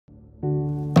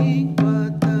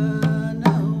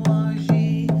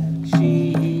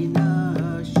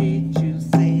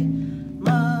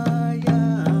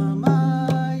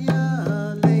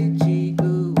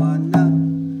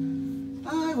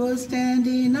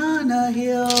on a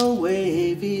hill,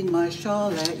 waving my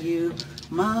shawl at you.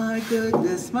 My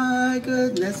goodness,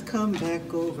 come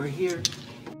back over here.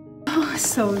 Oh,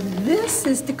 so this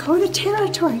is Dakota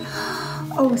territory.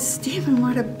 Oh, Stephen,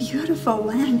 what a beautiful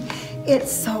land.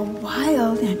 It's so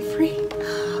wild and free.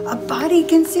 A body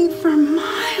can see for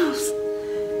miles.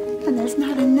 And there's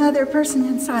not another person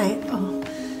in sight.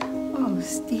 Oh,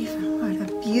 Stephen, what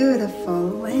a beautiful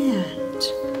land.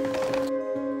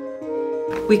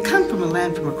 We come from a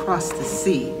land from across the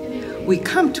sea. We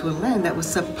come to a land that was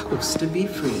supposed to be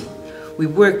free. We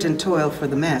worked and toiled for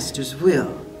the master's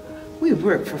will. We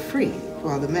worked for free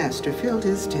while the master filled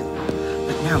his due.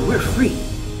 But now we're free.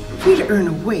 Free to earn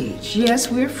a wage.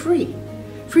 Yes, we're free.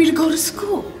 Free to go to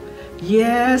school.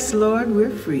 Yes, Lord, we're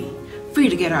free. Free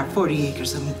to get our 40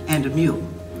 acres and a mule.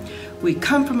 We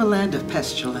come from a land of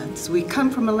pestilence. We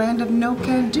come from a land of no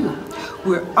can do.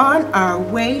 We're on our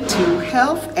way to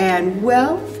health and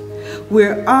wealth.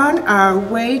 We're on our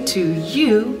way to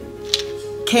you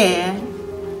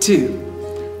can too.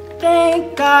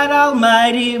 Thank God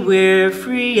Almighty, we're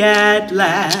free at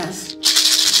last.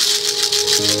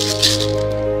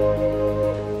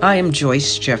 I am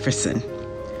Joyce Jefferson.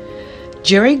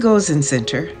 Jerry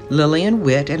Gozencenter, Lillian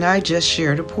Witt, and I just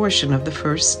shared a portion of the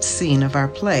first scene of our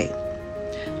play,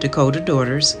 Dakota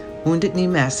Daughters, Wounded Knee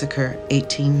Massacre,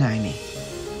 1890.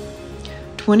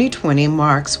 2020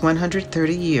 marks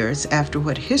 130 years after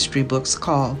what history books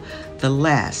call the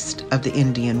last of the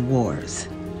Indian Wars.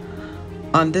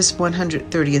 On this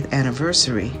 130th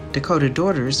anniversary, Dakota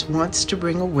Daughters wants to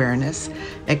bring awareness,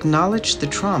 acknowledge the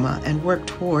trauma, and work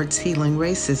towards healing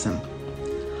racism.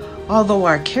 Although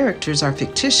our characters are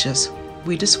fictitious,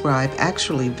 we describe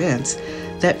actual events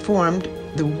that formed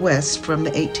the West from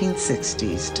the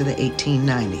 1860s to the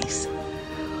 1890s.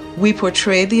 We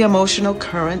portray the emotional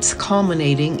currents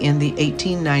culminating in the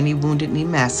 1890 Wounded Knee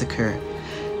Massacre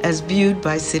as viewed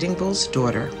by Sitting Bull's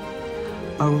daughter,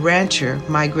 a rancher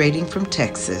migrating from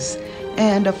Texas,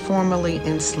 and a formerly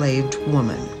enslaved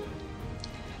woman.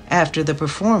 After the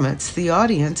performance, the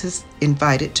audience is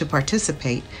invited to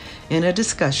participate in a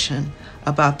discussion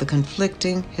about the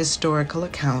conflicting historical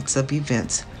accounts of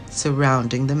events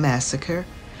surrounding the massacre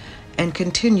and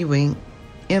continuing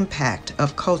impact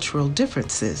of cultural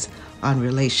differences on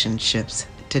relationships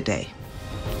today.